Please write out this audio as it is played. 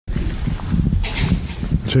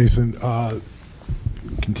Jayson, can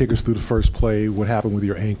you take us through the first play? What happened with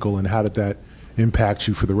your ankle, and how did that impact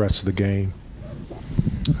you for the rest of the game?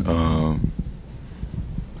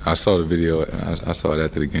 I saw the video. I saw it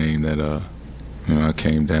after the game that I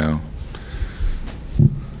came down,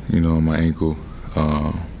 on my ankle,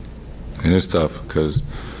 and it's tough because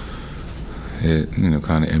it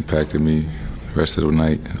kind of impacted me the rest of the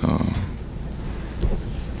night.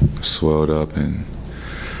 Swelled up, and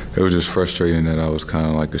it was just frustrating that I was kind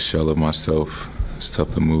of like a shell of myself. It's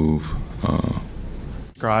tough to move.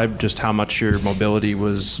 Describe just how much your mobility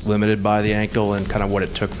was limited by the ankle and kind of what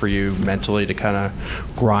it took for you mentally to kind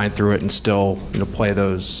of grind through it and still play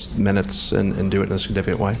those minutes and do it in a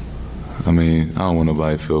significant way. I mean, I don't want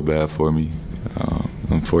nobody to feel bad for me.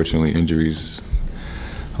 Unfortunately, injuries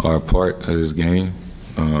are a part of this game.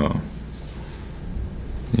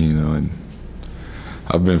 And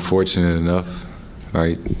I've been fortunate enough,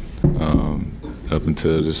 right, up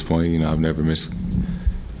until this point. I've never missed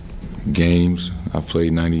games. I've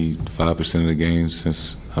played 95% of the games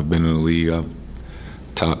since I've been in the league. I've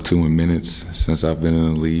top 2 in minutes since I've been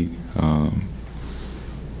in the league.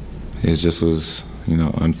 It just was,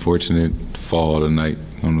 unfortunate fall tonight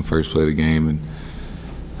on the first play of the game, and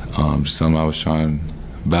something I was trying to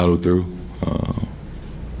battle through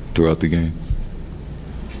throughout the game.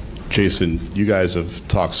 Jayson, you guys have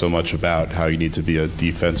talked so much about how you need to be a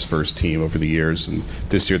defense-first team over the years, and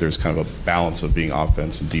this year there's kind of a balance of being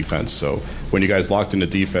offense and defense. So when you guys locked into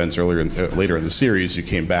defense later in the series, you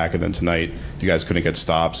came back, and then tonight you guys couldn't get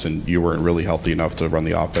stops, and you weren't really healthy enough to run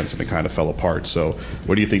the offense, and it kind of fell apart. So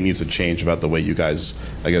what do you think needs to change about the way you guys,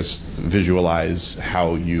 I guess, visualize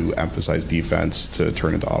how you emphasize defense to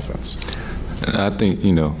turn into offense? I think,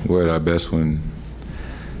 we're at our best when,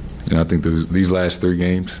 I think these last 3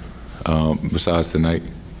 games, besides tonight,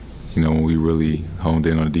 when we really honed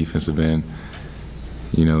in on the defensive end,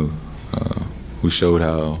 we showed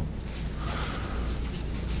how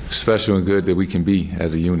special and good that we can be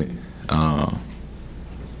as a unit. And,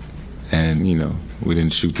 we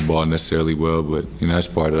didn't shoot the ball necessarily well, but, that's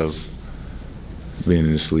part of being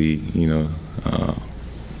in this league.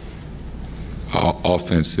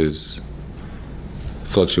 Offense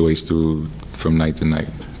fluctuates from night to night,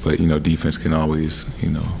 but, defense can always,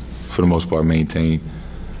 for the most part, maintain.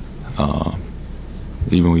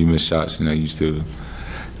 Even when you miss shots, you still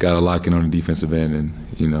got to lock in on the defensive end. And,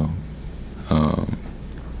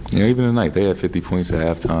 even tonight, they had 50 points at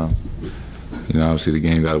halftime. Obviously the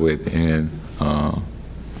game got away at the end.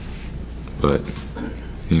 But,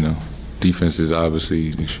 defense is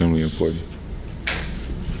obviously extremely important.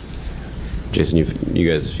 Jayson,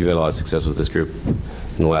 you've had a lot of success with this group in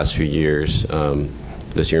the last few years.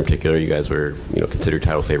 This year in particular, you guys were, considered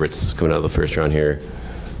title favorites coming out of the first round here.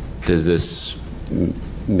 Does this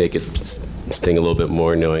make it sting a little bit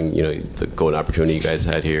more, knowing, the golden opportunity you guys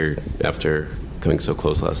had here after coming so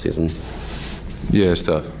close last season? Yeah, it's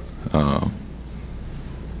tough.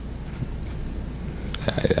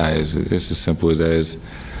 It's as simple as that.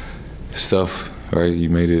 It's tough, right? You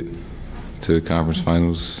made it to the conference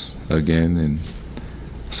finals again, and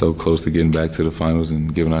so close to getting back to the finals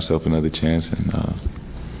and giving ourselves another chance. And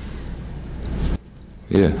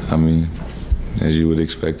yeah, I mean, as you would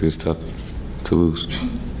expect, it's tough to lose.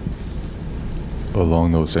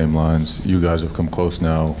 Along those same lines, you guys have come close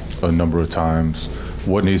now a number of times.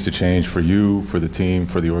 What needs to change for you, for the team,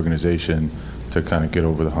 for the organization to kind of get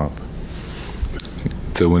over the hump?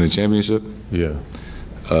 To win a championship? Yeah.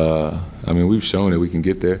 I mean, we've shown that we can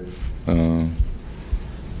get there.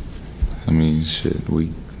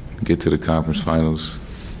 We get to the conference finals.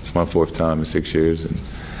 It's my 4th time in 6 years, and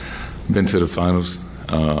been to the finals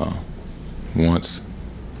once.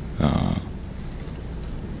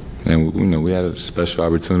 And we had a special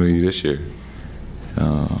opportunity this year.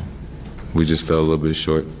 We just fell a little bit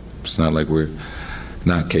short. It's not like we're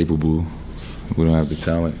not capable. We don't have the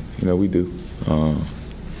talent. We do.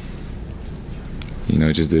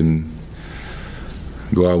 It just didn't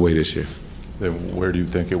go our way this year. Then where do you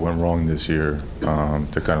think it went wrong this year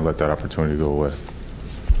to kind of let that opportunity go away?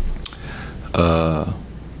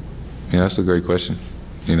 That's a great question.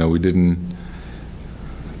 We didn't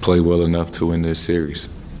play well enough to win this series.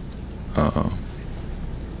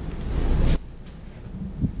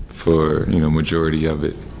 For, majority of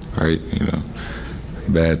it, right?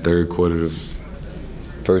 Bad third quarter of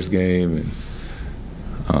first game, and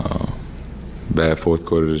bad fourth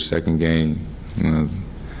quarter of the second game.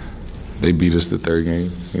 They beat us the third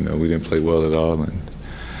game. We didn't play well at all, and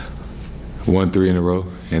won 3 in a row.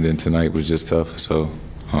 And then tonight was just tough. So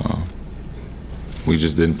we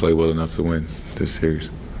just didn't play well enough to win this series.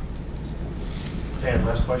 Dan,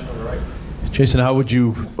 last question on the right. Jayson, how would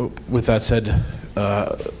you, with that said,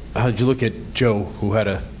 how did you look at Joe, who had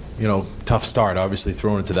a tough start, obviously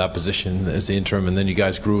thrown into that position as the interim, and then you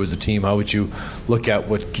guys grew as a team? How would you look at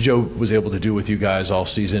what Joe was able to do with you guys all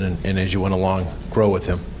season, and as you went along, grow with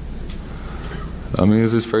him? I mean, it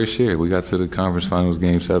was his first year. We got to the conference finals,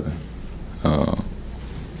 Game 7. I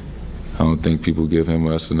don't think people give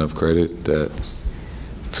us enough credit that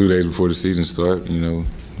 2 days before the season start,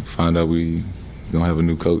 find out we don't have a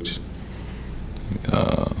new coach.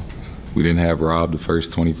 We didn't have Rob the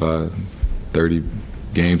first 25, 30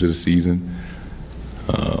 games of the season.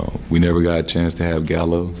 We never got a chance to have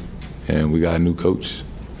Gallo, and we got a new coach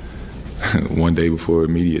 1 day before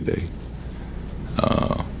media day.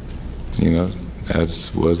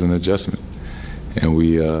 That was an adjustment, and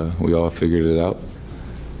we all figured it out.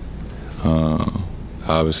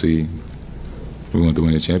 Obviously, we wanted to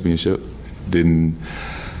win a championship. Didn't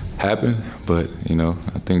happen, but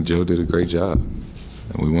I think Joe did a great job.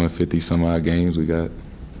 We won 50-some-odd games. We got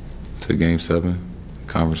to Game 7,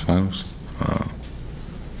 conference finals.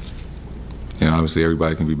 Obviously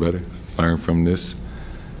everybody can be better, learn from this.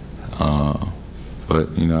 But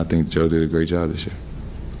I think Joe did a great job this year.